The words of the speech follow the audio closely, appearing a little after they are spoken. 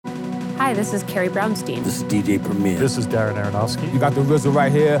Hi, this is Carrie Brownstein. This is DJ Premier. This is Darren Aronofsky. You got the RZA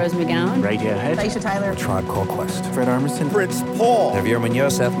right here. Rose McGowan. Radiohead. Aisha Tyler. Tribe Called Quest. Fred Armisen. Fritz Paul. Javier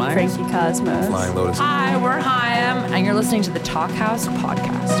Munoz. Seth Meyers. Frankie Cosmos. Flying Lotus. Hi, we're Chaim, and you're listening to the Talk House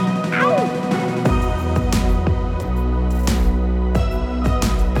podcast.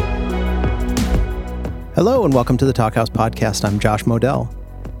 Hello and welcome to the Talk House podcast. I'm Josh Modell.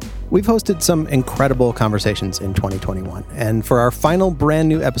 We've hosted some incredible conversations in 2021, and for our final brand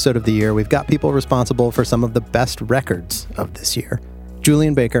new episode of the year, we've got people responsible for some of the best records of this year,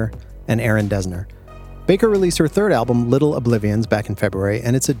 Julien Baker and Aaron Dessner. Baker released her third album, Little Oblivions, back in February,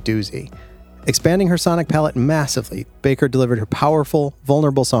 and it's a doozy. Expanding her sonic palette massively, Baker delivered her powerful,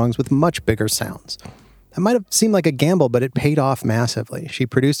 vulnerable songs with much bigger sounds. That might have seemed like a gamble, but it paid off massively. She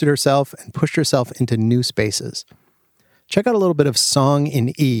produced it herself and pushed herself into new spaces. Check out a little bit of Song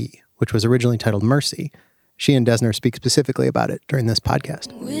in E, which was originally titled Mercy. She and Dessner speak specifically about it during this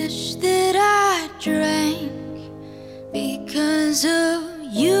podcast. Wish that I drank because of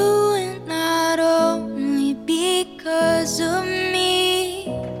you and not only because of me.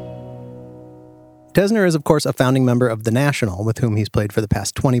 Dessner is, of course, a founding member of The National, with whom he's played for the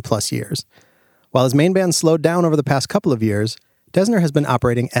past 20-plus years. While his main band slowed down over the past couple of years, Dessner has been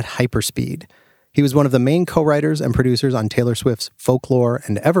operating at hyperspeed. He was one of the main co-writers and producers on Taylor Swift's Folklore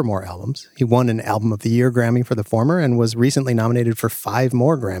and Evermore albums. He won an Album of the Year Grammy for the former and was recently nominated for 5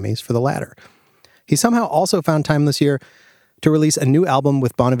 more Grammys for the latter. He somehow also found time this year to release a new album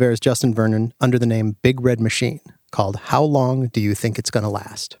with Bon Iver's Justin Vernon under the name Big Red Machine, called How Long Do You Think It's Gonna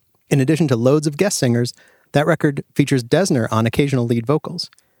Last? In addition to loads of guest singers, that record features Dessner on occasional lead vocals.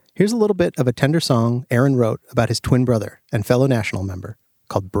 Here's a little bit of a tender song Aaron wrote about his twin brother and fellow National member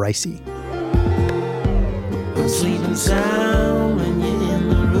called Brycey. I'm sleeping sound when you're in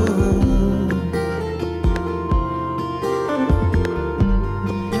the room.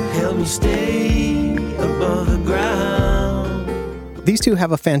 Help me stay above the ground. These two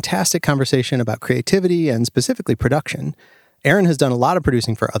have a fantastic conversation about creativity and specifically production. Aaron has done a lot of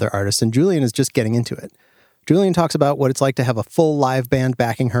producing for other artists, and Julien is just getting into it. Julien talks about what it's like to have a full live band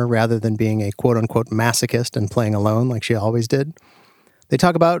backing her rather than being a quote-unquote masochist and playing alone like she always did. They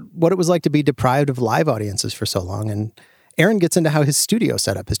talk about what it was like to be deprived of live audiences for so long, and Aaron gets into how his studio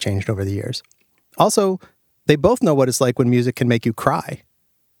setup has changed over the years. Also, they both know what it's like when music can make you cry.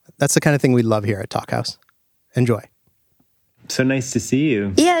 That's the kind of thing we love here at Talk House. Enjoy. So nice to see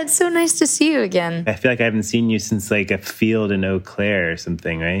you. Yeah, it's so nice to see you again. I feel like I haven't seen you since like a field in Eau Claire or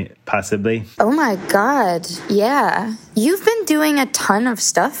something, right? Possibly. Oh my God, yeah. You've been doing a ton of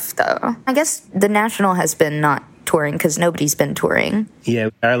stuff, though. I guess the National has been not touring because nobody's been touring. Yeah,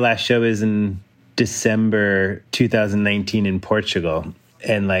 our last show is in December 2019 in Portugal.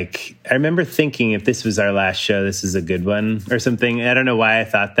 And like, I remember thinking if this was our last show, this is a good one or something. I don't know why I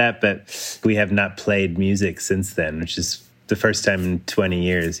thought that, but we have not played music since then, which is the first time in 20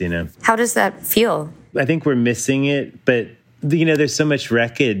 years, you know. How does that feel? I think we're missing it, but, you know, there's so much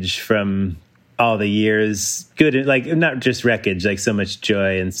wreckage from all the years, good, like not just wreckage, like so much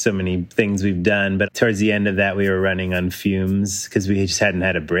joy and so many things we've done. But towards the end of that, we were running on fumes because we just hadn't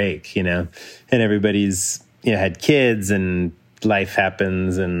had a break, you know, and everybody's, you know, had kids and life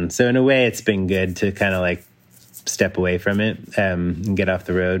happens. And so in a way, it's been good to kind of like step away from it and get off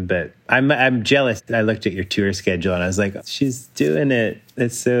the road. But I'm jealous. I looked at your tour schedule and I was like, she's doing it.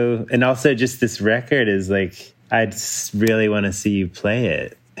 It's so, and also just this record is like, I just really want to see you play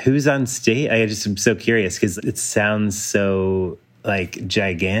it. Who's on stage? I just am so curious because it sounds so like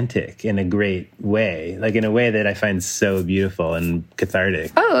gigantic in a great way, like in a way that I find so beautiful and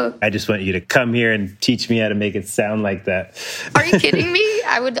cathartic. Oh, I just want you to come here and teach me how to make it sound like that. Are you kidding me?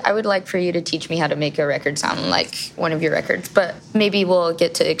 I would like for you to teach me how to make a record sound like one of your records, but maybe we'll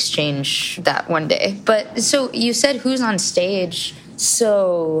get to exchange that one day. But so you said who's on stage?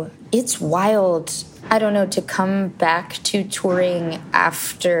 So it's wild. I don't know, to come back to touring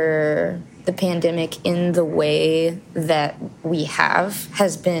after the pandemic in the way that we have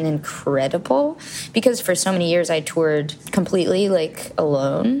has been incredible, because for so many years I toured completely like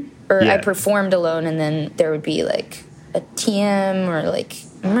alone, or I performed alone, and then there would be like a TM or like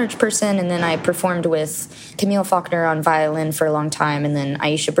a merch person, and then I performed with Camille Faulkner on violin for a long time, and then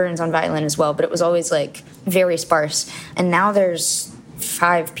Aisha Burns on violin as well, but it was always like very sparse. And now there's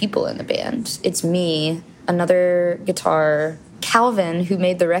 5 people in the band. It's me, another guitar. Calvin, who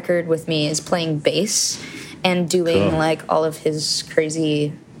made the record with me, is playing bass and doing like all of his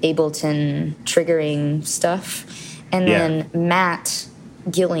crazy Ableton triggering stuff. And then Matt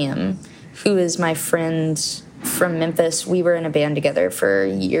Gilliam, who is my friend from Memphis. We were in a band together for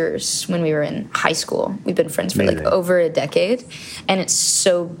years when we were in high school. We've been friends for like over a decade, and it's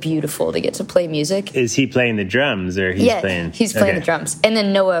so beautiful to get to play music. Is he playing the drums, or he's playing? He's playing the drums. And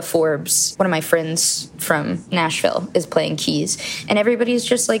then Noah Forbes, one of my friends from Nashville, is playing keys. And everybody's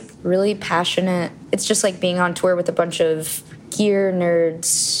just like really passionate. It's just like being on tour with a bunch of gear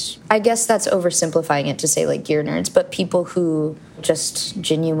nerds. I guess that's oversimplifying it to say like gear nerds, but people who just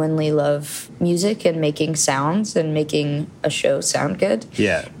genuinely love music and making sounds and making a show sound good.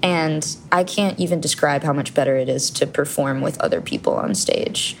 Yeah. And I can't even describe how much better it is to perform with other people on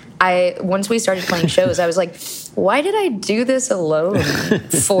stage. Once we started playing shows, I was like, why did I do this alone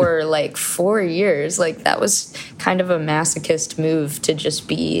for like 4 years? Like, that was kind of a masochist move to just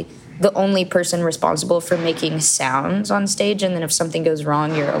be the only person responsible for making sounds on stage, and then if something goes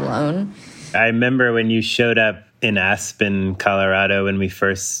wrong, you're alone. I remember when you showed up in Aspen, Colorado, when we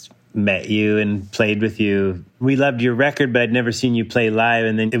first met you and played with you. We loved your record, but I'd never seen you play live,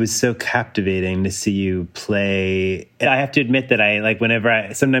 and then it was so captivating to see you play. I have to admit that I, like,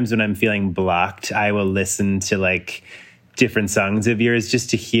 sometimes when I'm feeling blocked, I will listen to, like, different songs of yours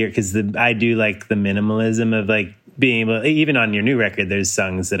just to hear, because I do like the minimalism of, like, being able, even on your new record, there's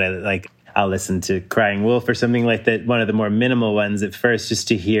songs that I like. I'll listen to Crying Wolf or something like that, one of the more minimal ones at first, just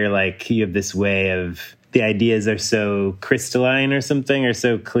to hear, like, you have this way of, the ideas are so crystalline or something, or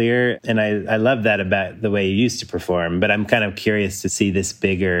so clear. And I love that about the way you used to perform. But I'm kind of curious to see this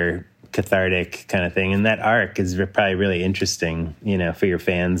bigger, cathartic kind of thing. And that arc is probably really interesting, you know, for your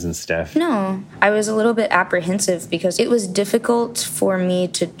fans and stuff. No, I was a little bit apprehensive because it was difficult for me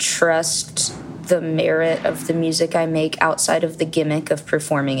to trust the merit of the music I make outside of the gimmick of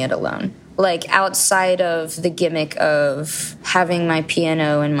performing it alone. Like, outside of the gimmick of having my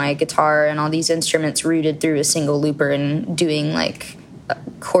piano and my guitar and all these instruments rooted through a single looper and doing, like, a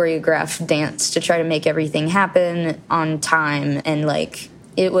choreographed dance to try to make everything happen on time. And, like,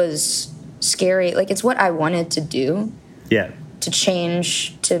 it was scary. Like, it's what I wanted to do. Yeah. To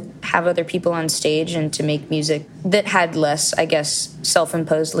change, to have other people on stage and to make music that had less, I guess,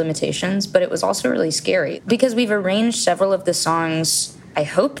 self-imposed limitations. But it was also really scary because we've arranged several of the songs, I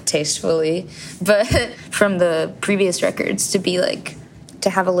hope tastefully, but from the previous records to be like,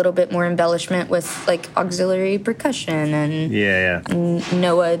 to have a little bit more embellishment with like auxiliary percussion and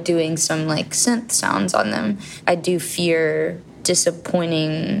Noah doing some like synth sounds on them. I do fear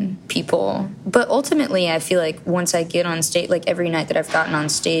disappointing people, but ultimately I feel like once I get on stage, like every night that I've gotten on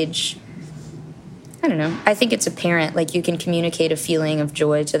stage, I don't know, I think it's apparent, like you can communicate a feeling of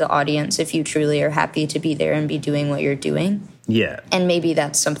joy to the audience if you truly are happy to be there and be doing what you're doing. Yeah. And maybe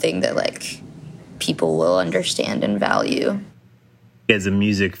that's something that like people will understand and value. As a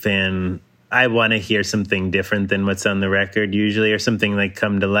music fan, I want to hear something different than what's on the record usually, or something like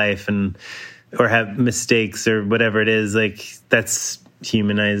come to life and or have mistakes or whatever it is. Like, that's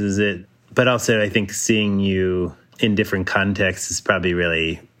humanizes it. But also I think seeing you in different contexts is probably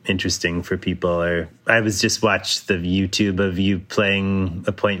really interesting for people. Or I was just watched the YouTube of you playing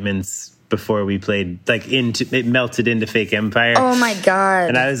Appointments before we played, like, it melted into Fake Empire. Oh my God.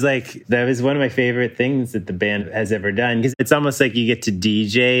 And I was like, that was one of my favorite things that the band has ever done. Because it's almost like you get to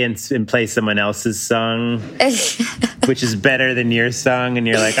DJ and play someone else's song, which is better than your song. And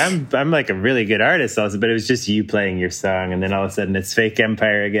you're like, I'm like a really good artist also, but it was just you playing your song. And then all of a sudden it's Fake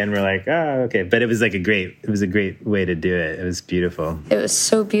Empire again. We're like, oh, okay. But it was like a great way to do it. It was beautiful. It was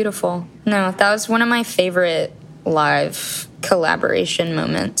so beautiful. No, that was one of my favorite live collaboration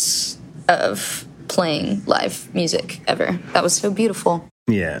moments of playing live music ever. That was so beautiful.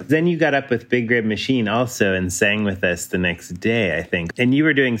 Yeah. Then you got up with Big Red Machine also and sang with us the next day, I think. And you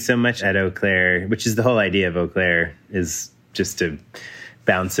were doing so much at Eau Claire, which is the whole idea of Eau Claire, is just to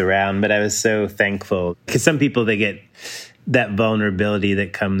bounce around. But I was so thankful because some people, they get that vulnerability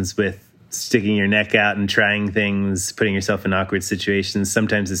that comes with sticking your neck out and trying things, putting yourself in awkward situations.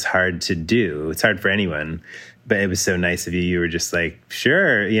 Sometimes it's hard to do. It's hard for anyone. But it was so nice of you. You were just like,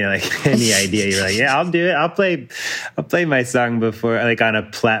 sure, you know, like any idea. You're like, yeah, I'll do it. I'll play my song before, like on a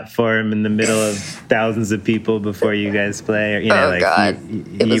platform in the middle of thousands of people before you guys play. Or, you know, God.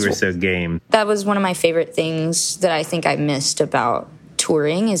 You were so game. That was one of my favorite things that I think I missed about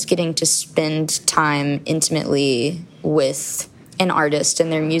touring, is getting to spend time intimately with an artist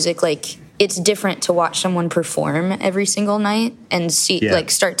and their music. Like, it's different to watch someone perform every single night and see, like,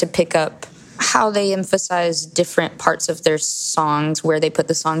 start to pick up how they emphasize different parts of their songs, where they put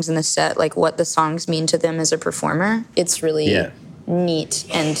the songs in the set, like what the songs mean to them as a performer. It's really neat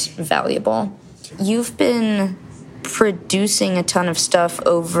and valuable. You've been producing a ton of stuff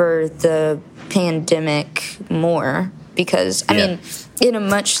over the pandemic more because, I mean, in a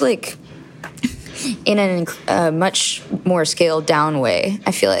much like in a much more scaled down way.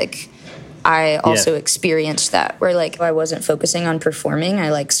 I feel like I also experienced that, where like I wasn't focusing on performing.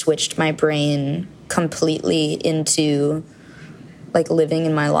 I like switched my brain completely into like living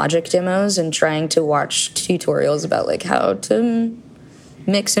in my Logic demos and trying to watch tutorials about like how to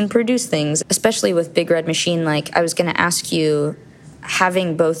mix and produce things, especially with Big Red Machine. Like, I was going to ask you,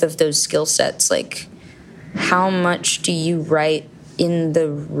 having both of those skill sets, like, how much do you write in the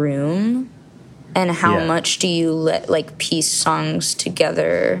room, and how much do you let, like, piece songs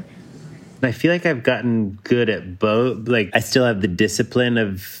together? I feel like I've gotten good at both. Like, I still have the discipline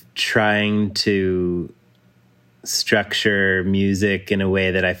of trying to structure music in a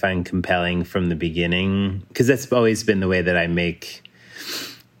way that I find compelling from the beginning, because that's always been the way that I make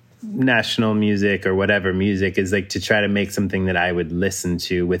national music or whatever music, is like to try to make something that I would listen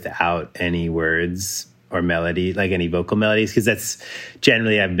to without any words or melody, like any vocal melodies, because that's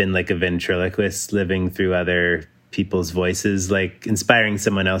generally, I've been like a ventriloquist living through other people's voices. Like, inspiring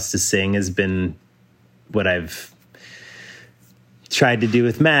someone else to sing has been what I've tried to do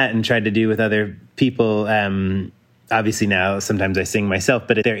with Matt and tried to do with other people. Obviously now sometimes I sing myself,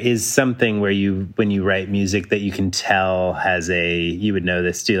 but there is something where when you write music that you can tell has you would know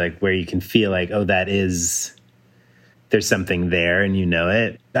this too, like where you can feel like, oh, there's something there, and you know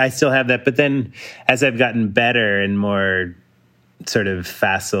it. I still have that, but then as I've gotten better and more sort of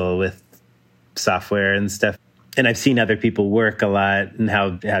facile with software and stuff, and I've seen other people work a lot, and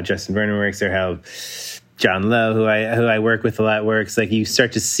how Justin Vernon works, or how John Lowe, who I work with a lot, works, like you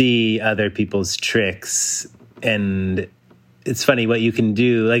start to see other people's tricks. And it's funny what you can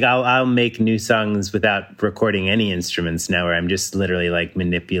do. Like, I'll make new songs without recording any instruments now, where I'm just literally like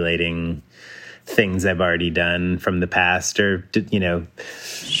manipulating things I've already done from the past, or, you know,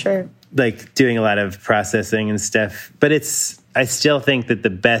 sure, like doing a lot of processing and stuff. But I still think that the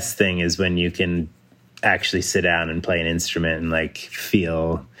best thing is when you can actually sit down and play an instrument and like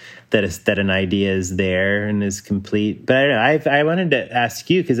feel that an idea is there and is complete. But I don't know, I wanted to ask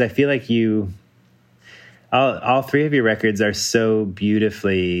you, because I feel like all three of your records are so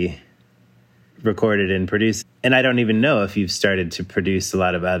beautifully recorded and produced. And I don't even know if you've started to produce a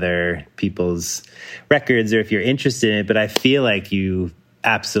lot of other people's records, or if you're interested in it, but I feel like you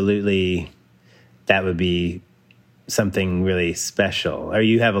absolutely, that would be something really special, or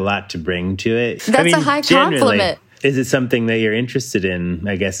you have a lot to bring to it. That's a high compliment. Is it something that you're interested in,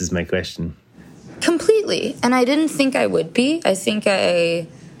 I guess is my question. Completely. And I didn't think I would be. I think man,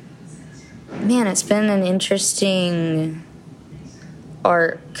 it's been an interesting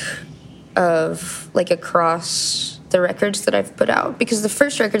arc of like across the records that I've put out, because the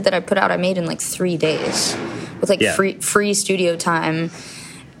first record that I put out I made in like 3 days with like free studio time,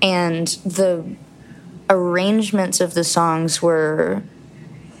 and the arrangements of the songs were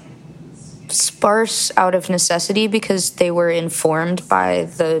sparse out of necessity because they were informed by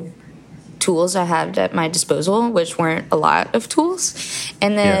the tools I had at my disposal, which weren't a lot of tools.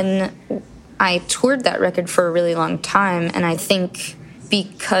 And then I toured that record for a really long time, and I think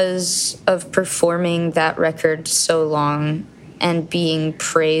because of performing that record so long and being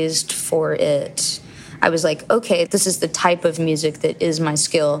praised for it, I was like, okay, this is the type of music that is my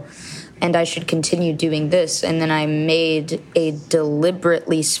skill, and I should continue doing this. And then I made a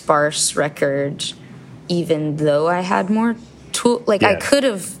deliberately sparse record, even though I had more tool. Like, I could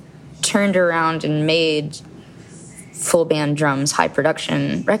have turned around and made full band drums, high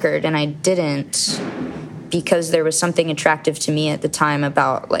production record, and I didn't, because there was something attractive to me at the time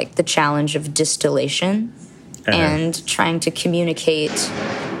about like the challenge of distillation and trying to communicate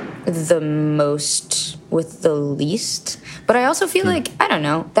the most with the least. But I also feel like, I don't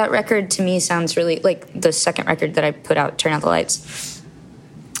know, that record to me sounds really like the second record that I put out, Turn Out the Lights,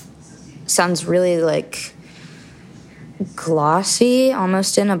 sounds really like glossy,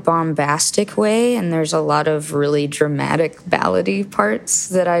 almost in a bombastic way, and there's a lot of really dramatic ballady parts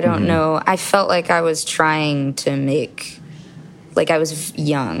that I don't know. I felt like I was trying to make, like I was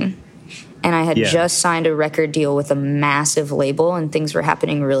young, and I had just signed a record deal with a massive label, and things were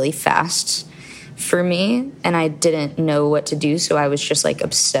happening really fast for me, and I didn't know what to do, so I was just like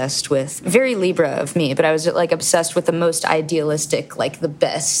obsessed with, very Libra of me, but I was like obsessed with the most idealistic, like the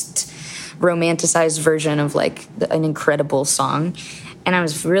best romanticized version of like an incredible song, and I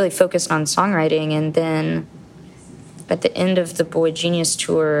was really focused on songwriting. And then at the end of the Boy Genius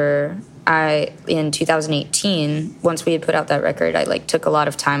tour, in 2018, once we had put out that record, I like took a lot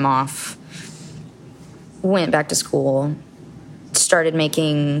of time off, went back to school, started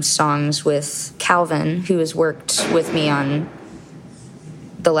making songs with Calvin, who has worked with me on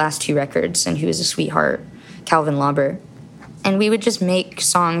the last 2 records and who is a sweetheart, Calvin Lauber. And we would just make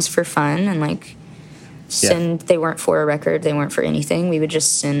songs for fun and like send. They weren't for a record. They weren't for anything. We would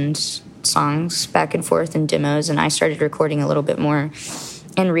just send songs back and forth and demos. And I started recording a little bit more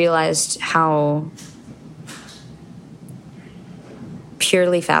and realized how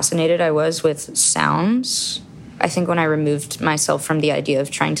purely fascinated I was with sounds. I think when I removed myself from the idea of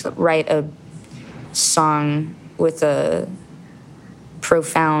trying to write a song with a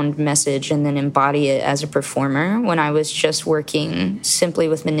profound message and then embody it as a performer, when I was just working simply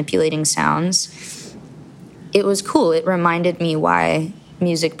with manipulating sounds, it was cool. It reminded me why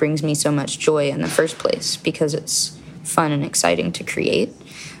music brings me so much joy in the first place, because it's fun and exciting to create.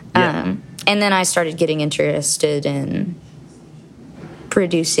 Yeah. And then I started getting interested in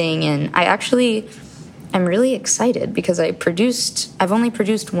producing, and I'm really excited because I've only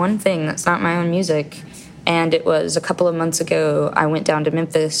produced one thing that's not my own music, and it was a couple of months ago. I went down to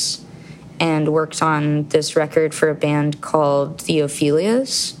Memphis and worked on this record for a band called the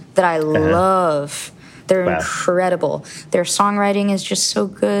Ophelias that I love. They're incredible. Their songwriting is just so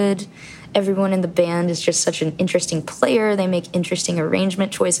good. Everyone in the band is just such an interesting player. They make interesting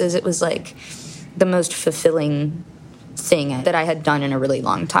arrangement choices. It was like the most fulfilling thing that I had done in a really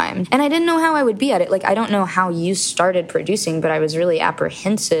long time. And I didn't know how I would be at it. Like, I don't know how you started producing, but I was really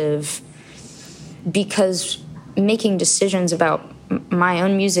apprehensive because making decisions about my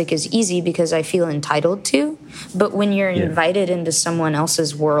own music is easy because I feel entitled to. But when you're invited into someone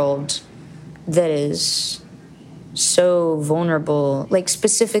else's world that is so vulnerable, like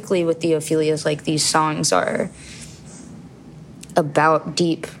specifically with the Ophelias, like these songs are about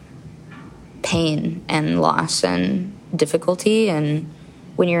deep pain and loss and difficulty, and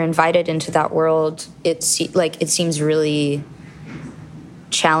when you're invited into that world, it seems really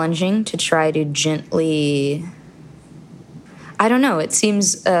challenging to try to gently, I don't know, it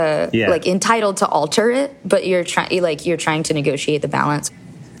seems like entitled to alter it, but you're trying to negotiate the balance.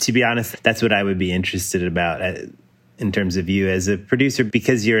 To be honest, that's what I would be interested about in terms of you as a producer,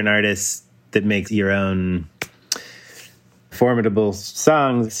 because you're an artist that makes your own formidable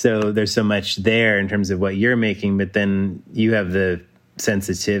songs. So there's so much there in terms of what you're making, but then you have the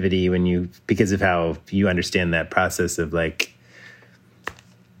sensitivity because of how you understand that process of like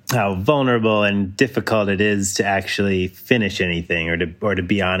how vulnerable and difficult it is to actually finish anything or to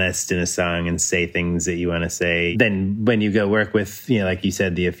be honest in a song and say things that you want to say. Then when you go work with, like you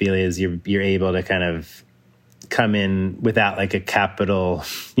said, the Ophelias, you're able to kind of come in without like a capital,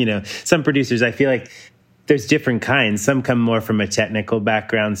 some producers, I feel like there's different kinds. Some come more from a technical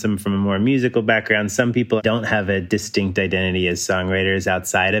background, some from a more musical background. Some people don't have a distinct identity as songwriters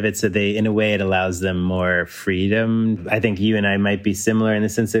outside of it. So in a way, it allows them more freedom. I think you and I might be similar in the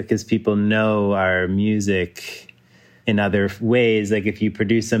sense that because people know our music in other ways. Like if you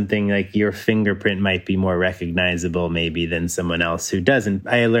produce something, like your fingerprint might be more recognizable maybe than someone else who doesn't.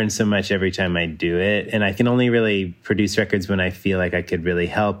 I learn so much every time I do it. And I can only really produce records when I feel like I could really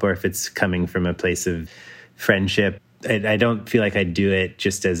help, or if it's coming from a place of friendship. I don't feel like I do it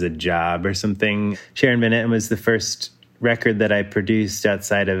just as a job or something. Sharon Van Etten was the first record that I produced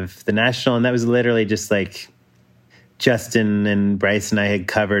outside of the National, and that was literally just like Justin and Bryce and I had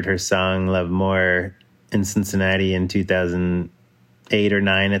covered her song Love More in Cincinnati in 2008 or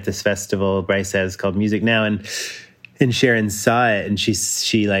 9 at this festival Bryce has called Music Now, and Sharon saw it and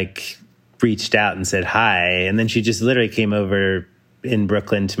she like reached out and said hi, and then she just literally came over in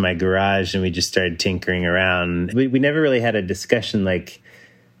Brooklyn to my garage and we just started tinkering around. We never really had a discussion like,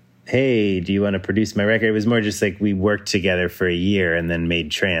 hey, do you want to produce my record? It was more just like we worked together for a year and then made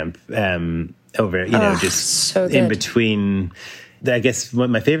Tramp over, just so in between. I guess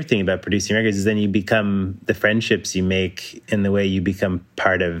what my favorite thing about producing records is then you become the friendships you make and the way you become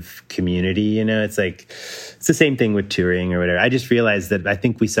part of community. It's like, it's the same thing with touring or whatever. I just realized that I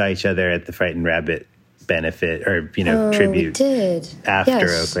think we saw each other at the Frightened Rabbit benefit or tribute after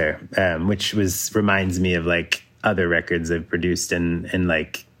Eau Claire, which reminds me of like other records I've produced and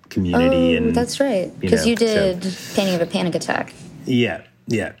like community. And that's right, because you did Painting of a Panic Attack. Yeah.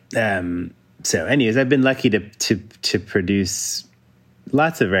 So anyways, I've been lucky to produce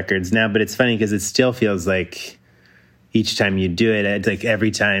lots of records now, but it's funny because it still feels like each time you do it, it's like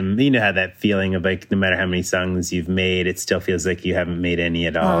every time, how that feeling of like, no matter how many songs you've made, it still feels like you haven't made any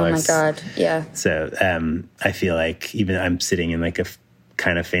at all. Oh my God. Yeah. So I feel like even I'm sitting in like a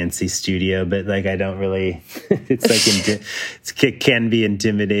kind of fancy studio, but like, I don't really, it's like, it can be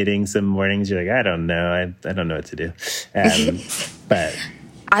intimidating some mornings. You're like, I don't know. I don't know what to do. But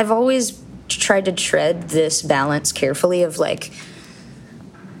I've always tried to tread this balance carefully of like,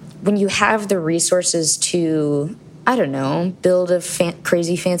 when you have the resources to, I don't know, build a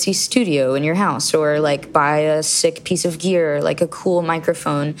crazy fancy studio in your house or like buy a sick piece of gear, like a cool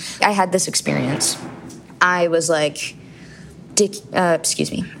microphone. I had this experience I was like,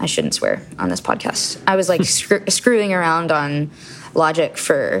 excuse me, I shouldn't swear on this podcast. I was like screwing around on Logic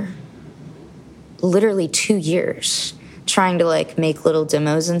for literally 2 years, trying to like make little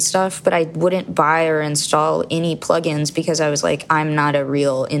demos and stuff, but I wouldn't buy or install any plugins because I was like, I'm not a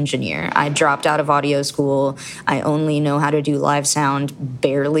real engineer. I dropped out of audio school. I only know how to do live sound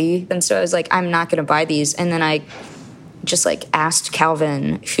barely. And so I was like, I'm not going to buy these. And then I just like asked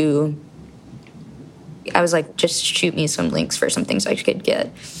Calvin, who I was like, just shoot me some links for some things I could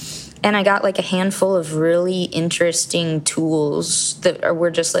get. And I got like a handful of really interesting tools that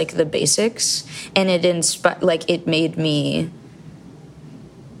were just like the basics. And it made me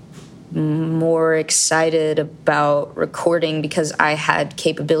more excited about recording because I had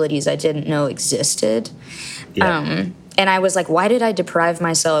capabilities I didn't know existed. Yeah. And I was like, why did I deprive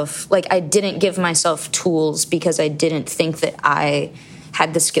myself? Like, I didn't give myself tools because I didn't think that I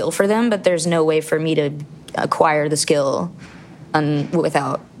had the skill for them, but there's no way for me to acquire the skill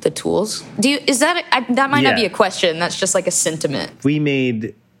without the tools. That might not be a question. That's just like a sentiment. We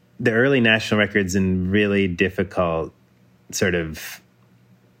made the early national records in really difficult, sort of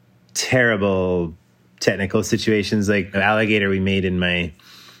terrible technical situations. Like Alligator we made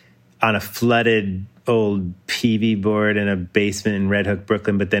on a flooded old PV board in a basement in Red Hook,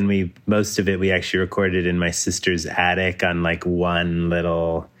 Brooklyn. But then most of it we actually recorded in my sister's attic on like one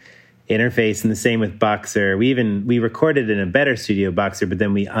little interface. And the same with Boxer. We recorded in a better studio, Boxer, but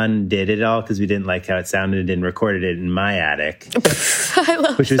then we undid it all because we didn't like how it sounded and recorded it in my attic, I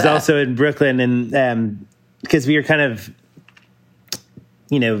love which was also in Brooklyn. And because we were kind of,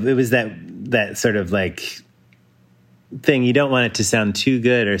 it was that sort of like thing. You don't want it to sound too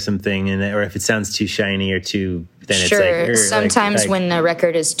good or something, or if it sounds too shiny or too, then sure. It's like sometimes when a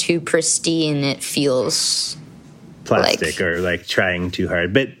record is too pristine, it feels plastic or like trying too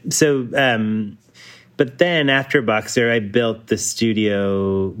hard. But then after Boxer, I built the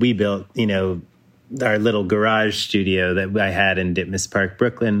studio. We built, our little garage studio that I had in Ditmas Park,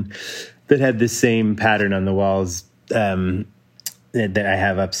 Brooklyn, that had the same pattern on the walls that I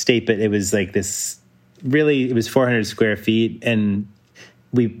have upstate. But it was like this. Really, it was 400 square feet, and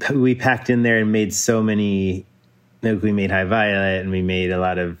we packed in there and made so many. We made High Violet, and we made a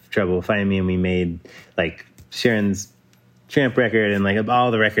lot of Trouble Find Me, and we made like Sharon's Tramp record, and like all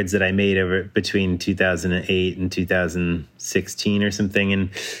the records that I made over between 2008 and 2016 or something.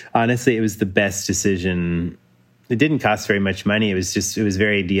 And honestly, it was the best decision. It didn't cost very much money. It was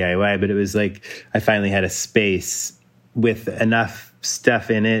very DIY, but it was like I finally had a space with enough stuff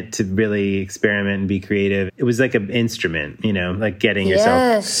in it to really experiment and be creative. It was like an instrument, like getting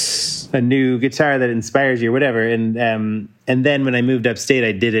yourself a new guitar that inspires you or whatever. And then when I moved upstate,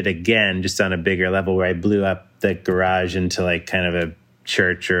 I did it again, just on a bigger level, where I blew up the garage into like kind of a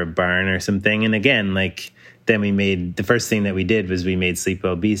church or a barn or something. And again, like then the first thing that we did was we made Sleep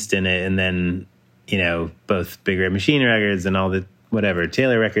Well Beast in it. And then, both Big Red Machine records and all the whatever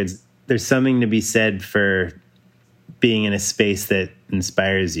Taylor records. There's something to be said for being in a space that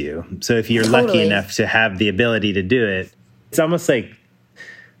inspires you. So if you're lucky enough to have the ability to do it, it's almost like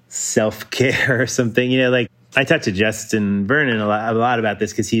self-care or something. Like I talked to Justin Vernon a lot about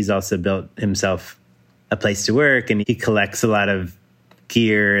this because he's also built himself a place to work, and he collects a lot of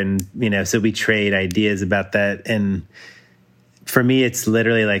gear, and so we trade ideas about that. And for me, it's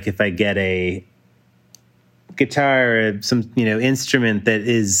literally like if I get a guitar or some instrument that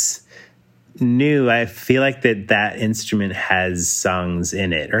is new, I feel like that instrument has songs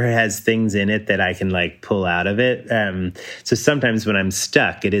in it or has things in it that I can like pull out of it. So sometimes when I'm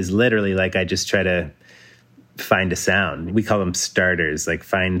stuck, it is literally like I just try to find a sound. We call them starters, like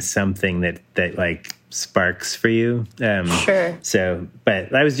find something that like sparks for you. Sure. So,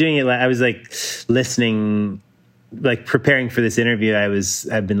 but I was doing it. I was like listening, like preparing for this interview.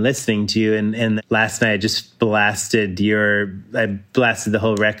 I've been listening to you, and last night I just blasted the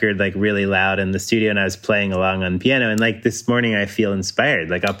whole record like really loud in the studio, and I was playing along on piano. And like this morning, I feel inspired.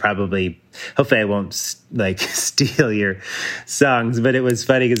 Like hopefully I won't like steal your songs, but it was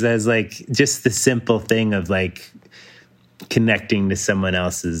funny because I was like, just the simple thing of like connecting to someone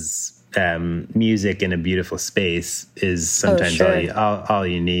else's music in a beautiful space is sometimes all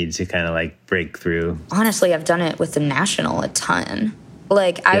you need to kind of like break through. Honestly, I've done it with the National a ton.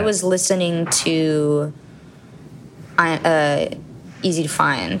 Like I was listening to Easy to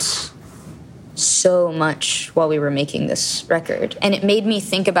Find so much while we were making this record, and it made me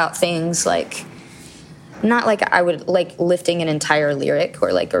think about things like, not like I would like lifting an entire lyric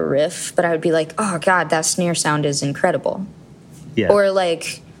or like a riff, but I would be like, oh God, that snare sound is incredible. Yeah. Or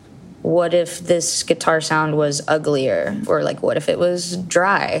like what if this guitar sound was uglier? Or like, what if it was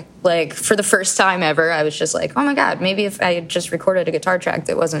dry? Like, for the first time ever, I was just like, oh my God, maybe if I had just recorded a guitar track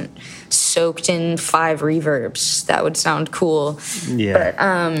that wasn't soaked in 5 reverbs, that would sound cool. Yeah.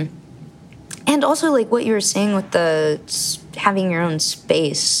 But, and also like what you were saying with the having your own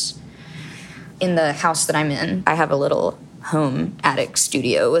space in the house that I'm in. I have a little home attic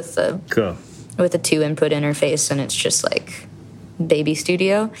studio with a 2-input interface, and it's just like baby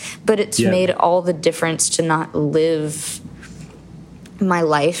studio, but it's made all the difference to not live my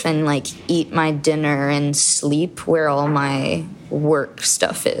life and like eat my dinner and sleep where all my work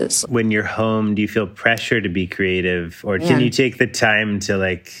stuff is. When you're home, do you feel pressure to be creative, or can you take the time to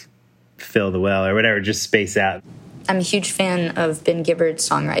like fill the well or whatever, just space out? I'm a huge fan of Ben Gibbard's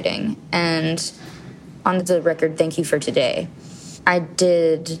songwriting, and on the record Thank You for Today, I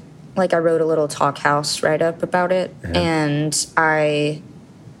wrote a little talk house write-up about it, and I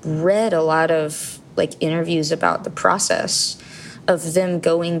read a lot of like interviews about the process of them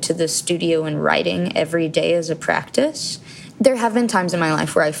going to the studio and writing every day as a practice. There have been times in my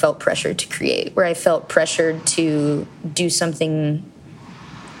life where I felt pressured to create, where I felt pressured to do something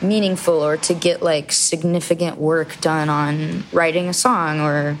meaningful or to get like significant work done on writing a song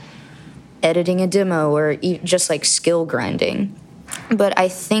or editing a demo or just like skill grinding. But I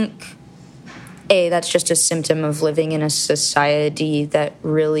think, that's just a symptom of living in a society that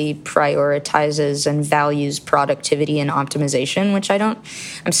really prioritizes and values productivity and optimization, which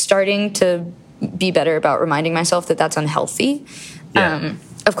I'm starting to be better about reminding myself that that's unhealthy. Yeah.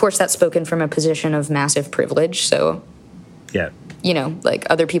 Of course, that's spoken from a position of massive privilege. So, like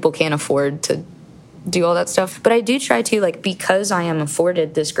other people can't afford to do all that stuff. But I do try to, like, because I am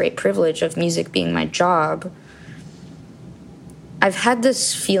afforded this great privilege of music being my job, I've had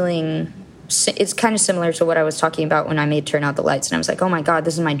this feeling, it's kind of similar to what I was talking about when I made Turn Out the Lights, and I was like, oh my God,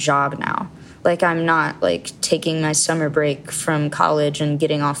 this is my job now. Like, I'm not, like, taking my summer break from college and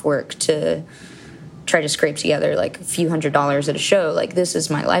getting off work to try to scrape together, like, a few $100s at a show. Like, this is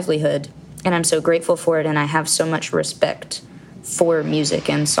my livelihood, and I'm so grateful for it, and I have so much respect for music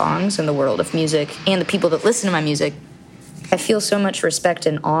and songs and the world of music and the people that listen to my music. I feel so much respect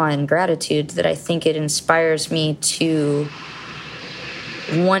and awe and gratitude that I think it inspires me to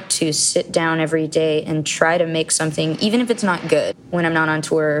want to sit down every day and try to make something, even if it's not good. When I'm not on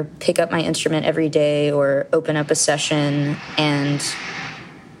tour, pick up my instrument every day or open up a session and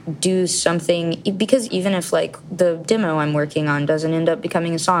do something, because even if like the demo I'm working on doesn't end up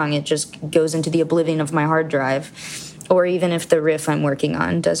becoming a song, it just goes into the oblivion of my hard drive. Or even if the riff I'm working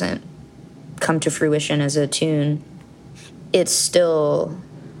on doesn't come to fruition as a tune, it's still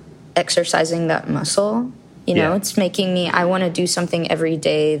exercising that muscle. It's making me, I want to do something every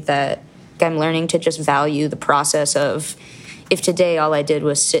day that I'm learning to just value the process of, if today all I did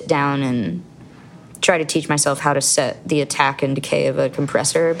was sit down and try to teach myself how to set the attack and decay of a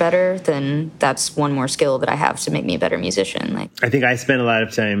compressor better, then that's one more skill that I have to make me a better musician. Like, I think I spent a lot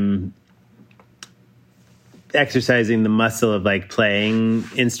of time exercising the muscle of like playing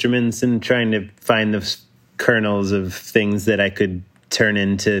instruments and trying to find those kernels of things that I could turn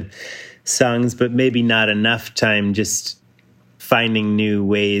into songs, but maybe not enough time just finding new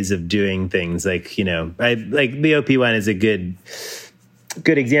ways of doing things. Like, I like the OP one is a good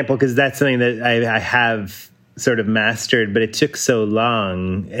example, because that's something that I have sort of mastered, but it took so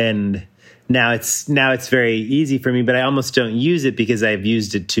long, and now it's very easy for me, but I almost don't use it because I've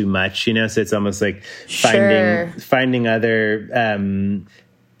used it too much, so it's almost like finding other,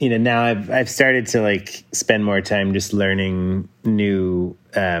 now I've started to like spend more time just learning new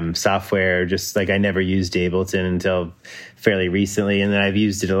software. Just like I never used Ableton until fairly recently, and then I've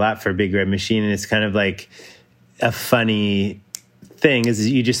used it a lot for Big Red Machine, and it's kind of like a funny thing is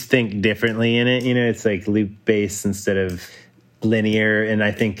you just think differently in it. It's like loop bass instead of linear, and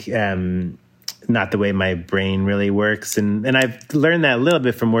I think not the way my brain really works. And I've learned that a little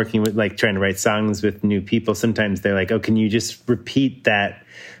bit from working with, like, trying to write songs with new people. Sometimes they're like, oh, can you just repeat that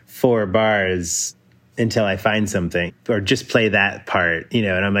 4 bars until I find something, or just play that part, and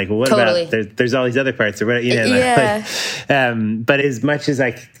I'm like, well, what about there's all these other parts, or what, Yeah. But as much as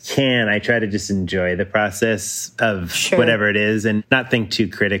I can, I try to just enjoy the process of whatever it is, and not think too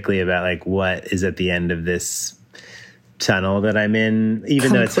critically about like what is at the end of this tunnel that I'm in,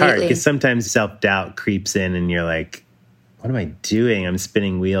 even though it's hard, because sometimes self-doubt creeps in and you're like, what am I doing? I'm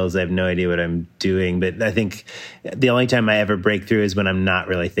spinning wheels. I have no idea what I'm doing. But I think the only time I ever break through is when I'm not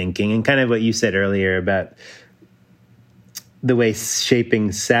really thinking. And kind of what you said earlier about the way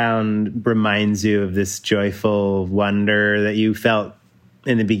shaping sound reminds you of this joyful wonder that you felt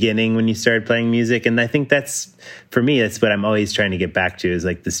in the beginning when you started playing music. And I think that's, for me, that's what I'm always trying to get back to, is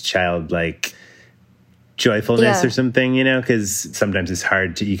like this childlike joyfulness or something, you know, because sometimes it's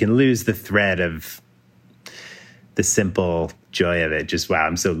hard to, you can lose the thread of the simple joy of it. Just, wow,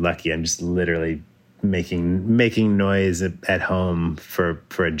 I'm so lucky. I'm just literally making noise at home for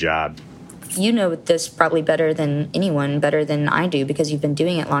a job. You know this probably better than anyone, better than I do, because you've been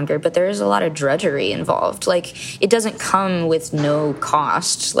doing it longer, but there is a lot of drudgery involved. Like, it doesn't come with no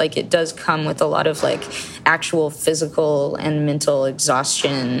cost. Like, it does come with a lot of, like, actual physical and mental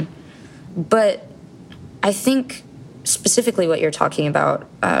exhaustion. But I think specifically what you're talking about,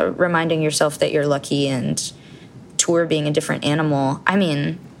 reminding yourself that you're lucky and tour being a different animal, I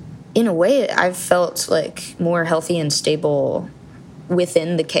mean, in a way, I've felt, like, more healthy and stable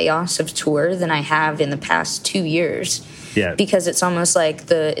within the chaos of tour than I have in the past 2 years. Yeah. Because it's almost like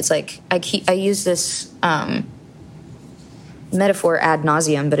I use this metaphor ad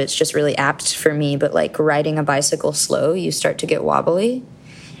nauseum, but it's just really apt for me. But like riding a bicycle slow, you start to get wobbly.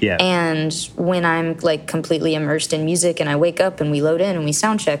 Yeah. And when I'm like completely immersed in music and I wake up and we load in and we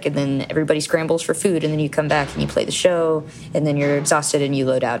sound check and then everybody scrambles for food and then you come back and you play the show and then you're exhausted and you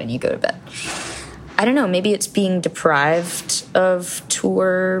load out and you go to bed. I don't know, maybe it's being deprived of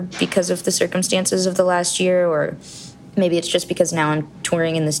tour because of the circumstances of the last year, or maybe it's just because now I'm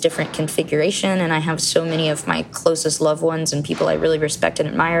touring in this different configuration and I have so many of my closest loved ones and people I really respect and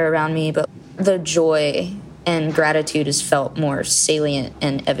admire around me, but the joy and gratitude is felt more salient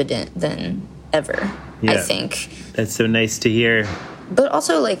and evident than ever, I think. That's so nice to hear. But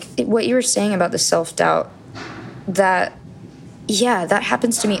also, like, what you were saying about the self-doubt, that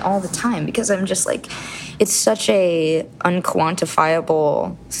happens to me all the time because I'm just like, it's such a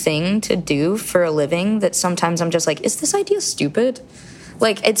unquantifiable thing to do for a living that sometimes I'm just like, is this idea stupid?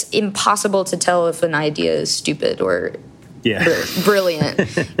 Like, it's impossible to tell if an idea is stupid or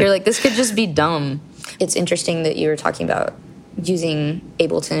brilliant. You're like, this could just be dumb. It's interesting that you were talking about using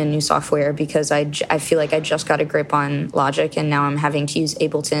Ableton and new software because I feel like I just got a grip on Logic and now I'm having to use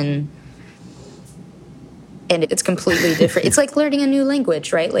Ableton. And it's completely different. It's like learning a new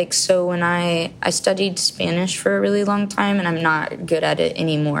language, right? Like, so when I studied Spanish for a really long time, and I'm not good at it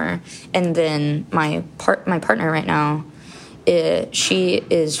anymore. And then my partner right now, she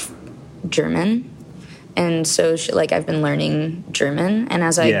is German, and so I've been learning German. And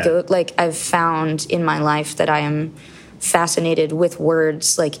as I go, like, I've found in my life that I am fascinated with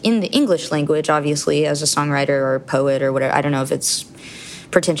words, like in the English language, obviously, as a songwriter or poet or whatever. I don't know if it's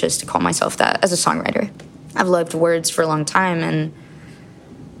pretentious to call myself that as a songwriter. I've loved words for a long time, and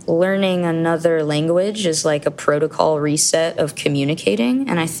learning another language is like a protocol reset of communicating.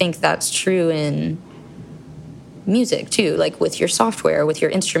 And I think that's true in music too, like with your software, with your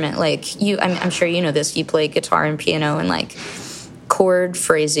instrument. Like I'm sure you know this, you play guitar and piano, and like chord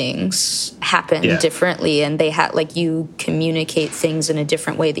phrasings happen differently, and they you communicate things in a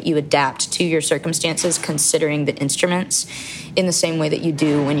different way that you adapt to your circumstances, considering the instruments in the same way that you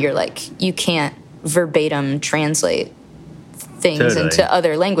do when you're like, you can't verbatim translate things into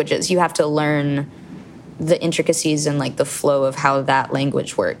other languages. You have to learn the intricacies and like the flow of how that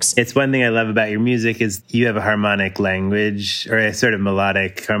language works. It's one thing I love about your music is you have a harmonic language, or a sort of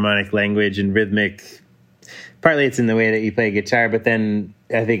melodic harmonic language and rhythmic. Partly it's in the way that you play guitar, but then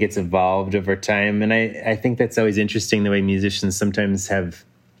I think it's evolved over time. And I think that's always interesting, the way musicians sometimes have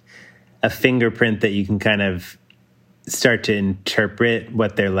a fingerprint that you can kind of start to interpret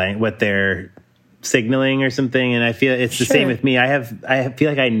what they're signaling or something. And I feel it's the same with me. I feel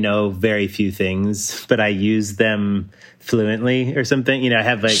like I know very few things, but I use them fluently or something. You know, I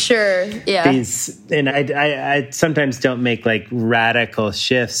have like these, and I sometimes don't make like radical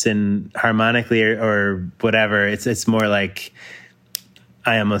shifts in harmonically or whatever. It's more like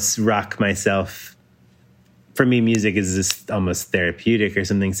I almost rock myself. For me, music is just almost therapeutic or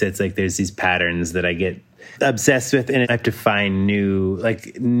something. So it's like there's these patterns that I get obsessed with, and I have to find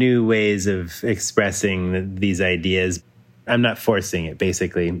new ways of expressing these ideas. I'm not forcing it,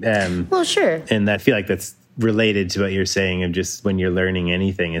 basically. Well, sure. And I feel like that's related to what you're saying of just when you're learning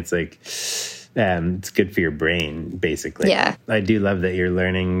anything, it's like it's good for your brain, basically. Yeah. I do love that you're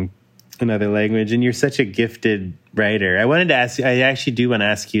learning another language, and you're such a gifted writer. I actually do want to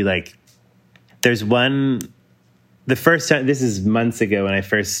ask you, like, there's the first time, this is months ago when I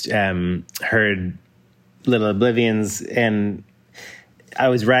first heard Little Oblivions, and I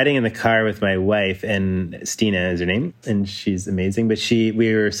was riding in the car with my wife, and Stina is her name, and she's amazing. But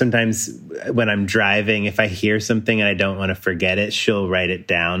we were sometimes, when I'm driving, if I hear something and I don't want to forget it, she'll write it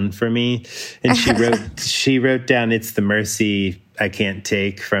down for me. And she wrote down "It's the Mercy I Can't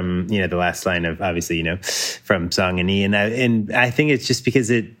Take from, the last line of, obviously, from Song and E. And I think it's just because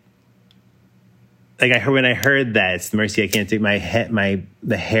when I heard that, it's the Mercy I Can't Take,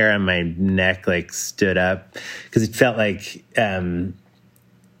 the hair on my neck, like, stood up, because it felt like,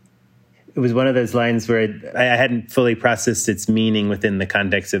 it was one of those lines where I hadn't fully processed its meaning within the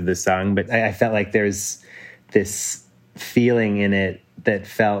context of the song, but I felt like there's this feeling in it that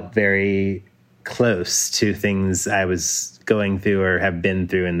felt very close to things I was going through or have been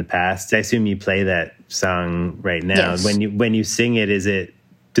through in the past. I assume you play that song right now. Yes. When you sing it,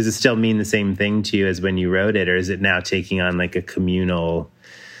 does it still mean the same thing to you as when you wrote it, or is it now taking on like a communal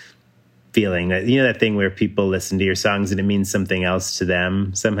feeling? That thing where people listen to your songs and it means something else to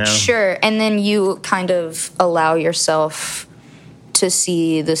them somehow? Sure. And then you kind of allow yourself to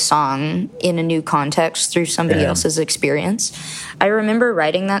see the song in a new context through somebody else's experience. I remember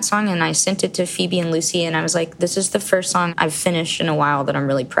writing that song and I sent it to Phoebe and Lucy, and I was like, this is the first song I've finished in a while that I'm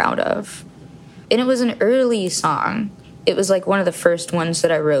really proud of. And it was an early song. It was like one of the first ones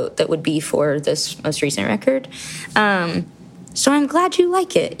that I wrote that would be for this most recent record. So I'm glad you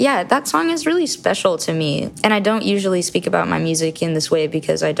like it. Yeah, that song is really special to me. And I don't usually speak about my music in this way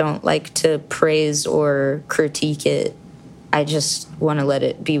because I don't like to praise or critique it. I just want to let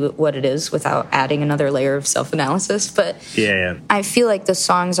it be what it is without adding another layer of self-analysis. But yeah. I feel like the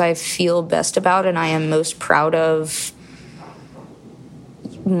songs I feel best about and I am most proud of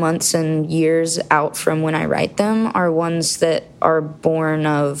months and years out from when I write them are ones that are born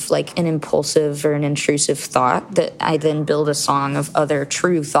of like an impulsive or an intrusive thought that I then build a song of other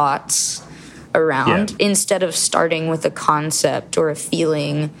true thoughts around, instead of starting with a concept or a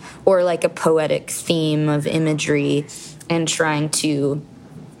feeling or like a poetic theme of imagery and trying to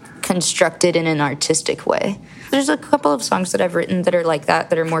construct it in an artistic way. There's a couple of songs that I've written that are like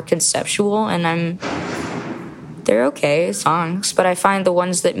that are more conceptual, and they're okay songs, but I find the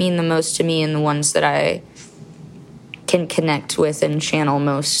ones that mean the most to me and the ones that I can connect with and channel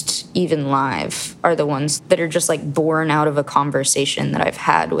most, even live, are the ones that are just like born out of a conversation that I've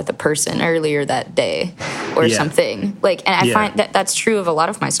had with a person earlier that day or something. Like, and I find that that's true of a lot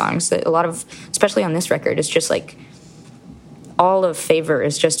of my songs, that a lot of, especially on this record, it's just like all of Favor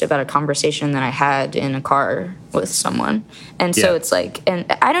is just about a conversation that I had in a car with someone. And so it's like, and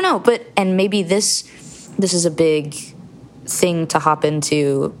I don't know, and maybe this is a big thing to hop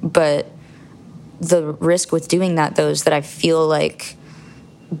into, but the risk with doing that, though, is that I feel like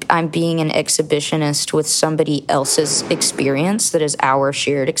I'm being an exhibitionist with somebody else's experience that is our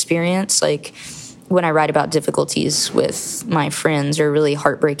shared experience. Like when I write about difficulties with my friends or really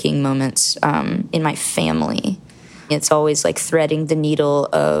heartbreaking moments in my family, it's always like threading the needle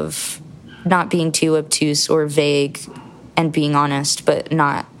of not being too obtuse or vague and being honest, but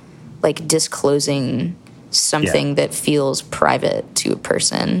not like disclosing something that feels private to a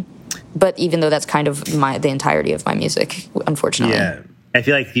person. But even though that's kind of the entirety of my music, unfortunately. Yeah. I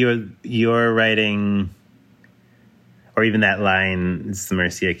feel like your writing, or even that line, "It's the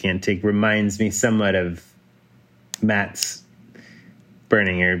Mercy I Can't Take," reminds me somewhat of Matt's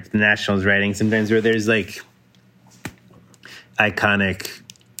Burning or the National's writing sometimes, where there's like iconic,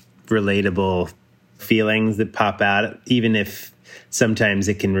 relatable feelings that pop out, even if sometimes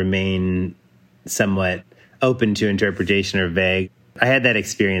it can remain somewhat open to interpretation or vague. I had that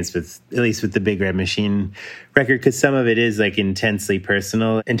experience at least with the Big Red Machine record, because some of it is like intensely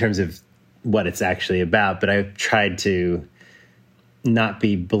personal in terms of what it's actually about. But I've tried to not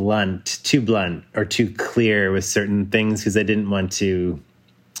be too blunt or too clear with certain things, because I didn't want to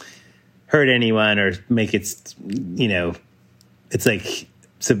hurt anyone or make it, it's like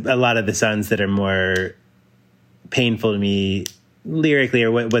a lot of the songs that are more painful to me lyrically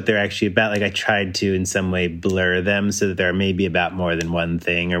or what they're actually about, like I tried to in some way blur them so that they're maybe about more than one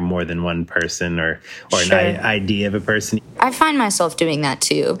thing or more than one person or an idea of a person. I find myself doing that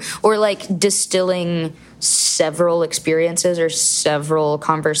too, or like distilling several experiences or several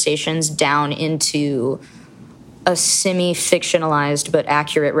conversations down into a semi-fictionalized but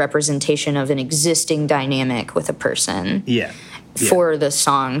accurate representation of an existing dynamic with a person. For the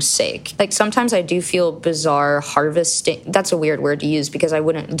song's sake. Like sometimes I do feel bizarre harvesting. That's a weird word to use because I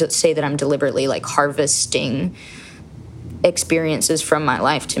wouldn't say that I'm deliberately like harvesting experiences from my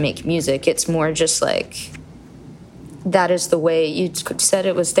life to make music. It's more just like, that is the way you said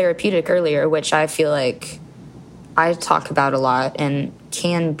it was therapeutic earlier, which I feel like I talk about a lot and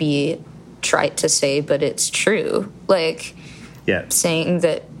can be trite to say, but it's true. Like saying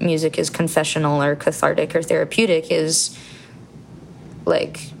that music is confessional or cathartic or therapeutic is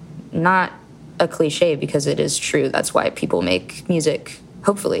like not a cliche, because it is true. That's why people make music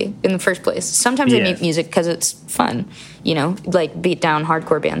hopefully, in the first place. Sometimes I make music because it's fun, you know, like beat down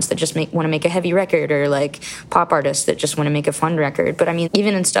hardcore bands that just want to make a heavy record, or like pop artists that just want to make a fun record. But I mean,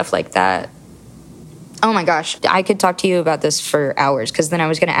 even in stuff like that, oh my gosh, I could talk to you about this for hours, because then I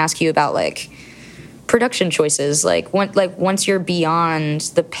was going to ask you about like production choices. Like once you're beyond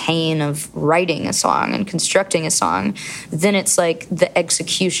the pain of writing a song and constructing a song, then it's like the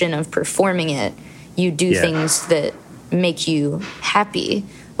execution of performing it. You do things that make you happy.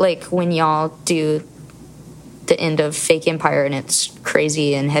 Like when y'all do the end of Fake Empire and it's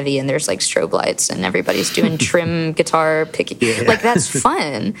crazy and heavy and there's like strobe lights and everybody's doing trim guitar picking. Like that's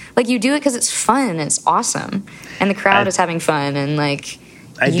fun. Like you do it because it's fun. It's awesome. And the crowd is having fun. And like,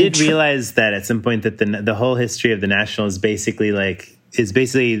 I did realize that at some point that the whole history of the National is basically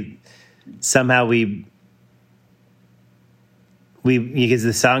somehow we because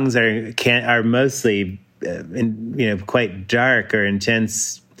the songs are mostly quite dark or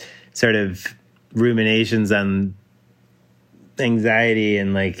intense, sort of ruminations on anxiety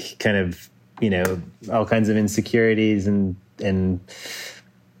and like kind of all kinds of insecurities and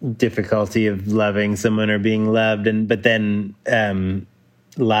difficulty of loving someone or being loved, but then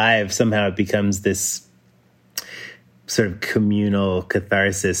live somehow it becomes this sort of communal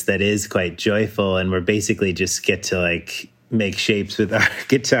catharsis that is quite joyful, and we're basically just get to like make shapes with our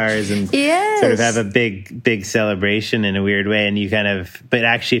guitars and sort of have a big celebration in a weird way. And you but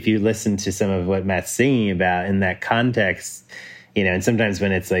actually if you listen to some of what Matt's singing about in that context, and sometimes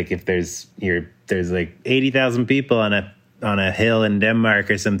when it's like if there's like 80,000 people on a hill in Denmark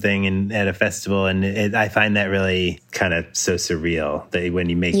or something and at a festival, and I find that really kind of so surreal that when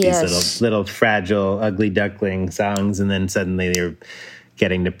you make these little fragile ugly duckling songs and then suddenly you're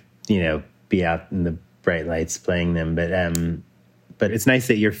getting to be out in the bright lights playing them, but it's nice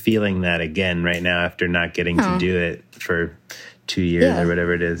that you're feeling that again right now after not getting to do it for 2 years or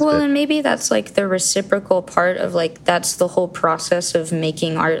whatever it is. Well, and maybe that's like the reciprocal part of like that's the whole process of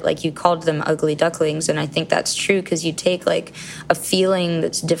making art. Like you called them ugly ducklings, and I think that's true because you take like a feeling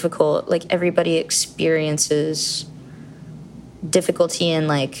that's difficult. Like everybody experiences difficulty, and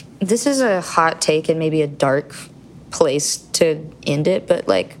like this is a hot take and maybe a dark place to end it, but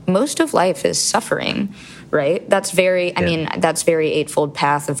like most of life is suffering, right? That's very I mean that's very Eightfold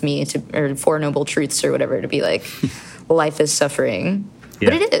Path of me or Four Noble Truths or whatever, to be like life is suffering.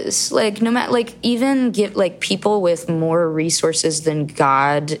 But it is like no matter like even get like people with more resources than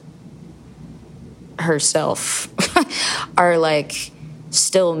God herself are like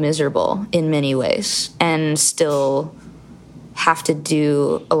still miserable in many ways and still have to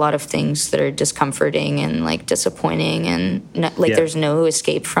do a lot of things that are discomforting and like disappointing and there's no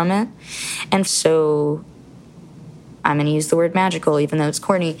escape from it. And so I'm going to use the word magical, even though it's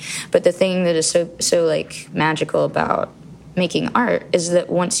corny. But the thing that is so like magical about making art is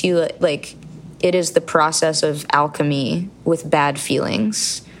that once you like, it is the process of alchemy with bad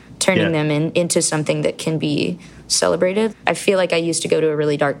feelings, turning them into something that can be celebrated. I feel like I used to go to a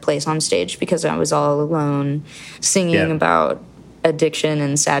really dark place on stage because I was all alone singing about addiction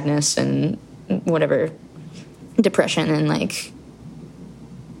and sadness and whatever, depression. And like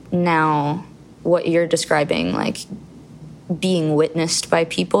now what you're describing, like being witnessed by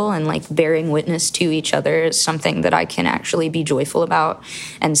people and like bearing witness to each other is something that I can actually be joyful about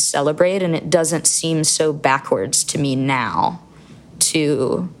and celebrate. And it doesn't seem so backwards to me now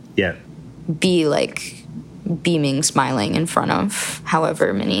to be like beaming, smiling in front of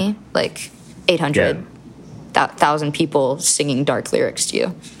however many, like 800,000 people singing dark lyrics to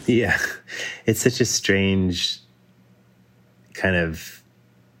you. Yeah. It's such a strange kind of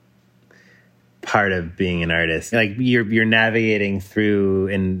part of being an artist. Like you're navigating through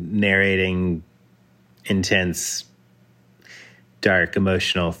and narrating intense, dark,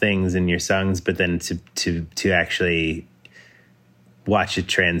 emotional things in your songs, but then to actually watch it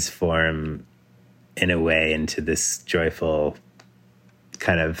transform in a way into this joyful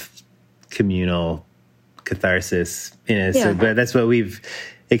kind of communal catharsis, so but that's what we've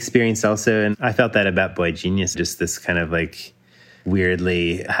experienced also. And I felt that about Boy Genius, just this kind of like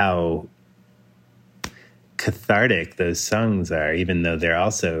weirdly how cathartic those songs are, even though they're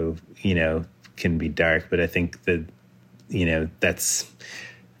also, can be dark. But I think that,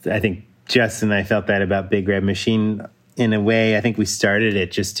 I think Justin and I felt that about Big Red Machine in a way. I think we started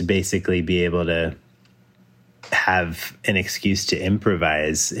it just to basically be able to have an excuse to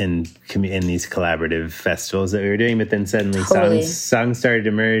improvise in these collaborative festivals that we were doing. But then suddenly songs started to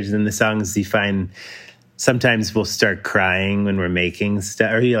emerge, and the songs you find sometimes we'll start crying when we're making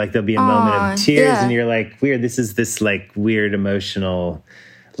stuff, or there'll be a moment of tears and you're like, weird, this is this like weird emotional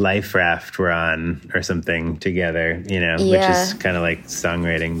life raft we're on or something together, you know, Yeah. which is kind of like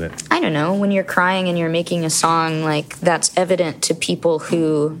songwriting. But I don't know, when you're crying and you're making a song, like, that's evident to people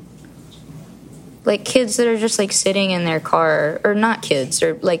who, like, kids that are just, like, sitting in their car, or not kids,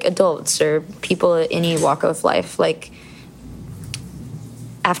 or, like, adults, or people at any walk of life. Like,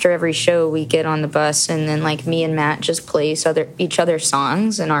 after every show, we get on the bus, and then, like, me and Matt just play each other's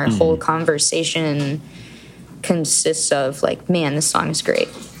songs, and our whole conversation consists of, like, man, this song is great.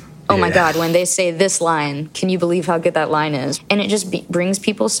 Oh my God, when they say this line, can you believe how good that line is? And it just brings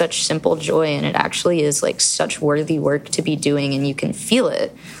people such simple joy, and it actually is, like, such worthy work to be doing, and you can feel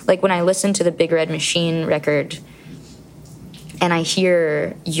it. Like, when I listen to the Big Red Machine record and I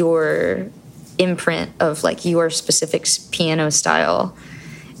hear your imprint of, like, your specific piano style,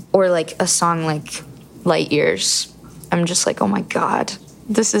 or, like, a song like Light Years, I'm just like, oh my God,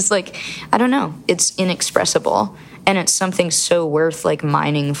 this is, like, I don't know, it's inexpressible. And it's something so worth, like,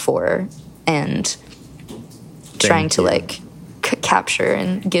 mining for and trying to, like, capture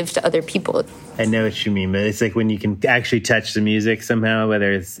and give to other people. I know what you mean, but it's like when you can actually touch the music somehow,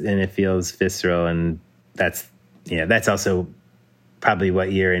 whether it's, and it feels visceral, and that's also probably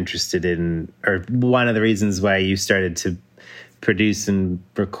what you're interested in, or one of the reasons why you started to produce and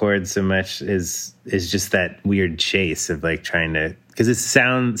record so much is just that weird chase of, like, trying to, because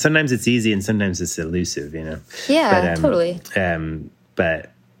sometimes it's easy and sometimes it's elusive, you know? Yeah, totally.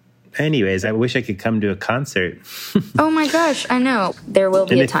 But anyways, I wish I could come to a concert. Oh my gosh, I know. There will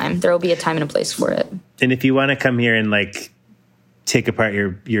be a time. There will be a time and a place for it. And if you want to come here and, like, take apart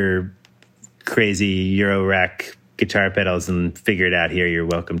your crazy Euro rack guitar pedals and figure it out here, you're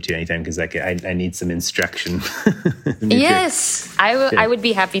welcome to anytime, because, like, I need some instruction. Yes, I would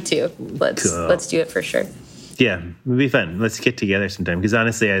be happy to. Let's do it for sure. Yeah, it would be fun. Let's get together sometime, because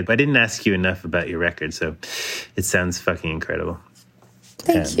honestly, I didn't ask you enough about your record, so it sounds fucking incredible.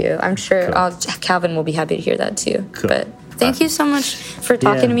 Thank you. I'm sure Calvin will be happy to hear that too. Cool. But thank you so much for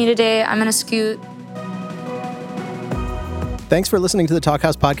talking to me today. I'm going to scoot. Thanks for listening to the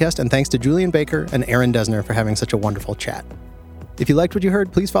Talkhouse podcast, and thanks to Julien Baker and Aaron Dessner for having such a wonderful chat. If you liked what you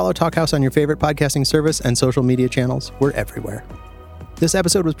heard, please follow Talkhouse on your favorite podcasting service and social media channels. We're everywhere. This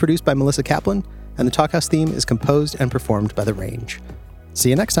episode was produced by Melissa Kaplan, and the Talkhouse theme is composed and performed by The Range. See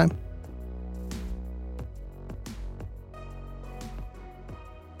you next time.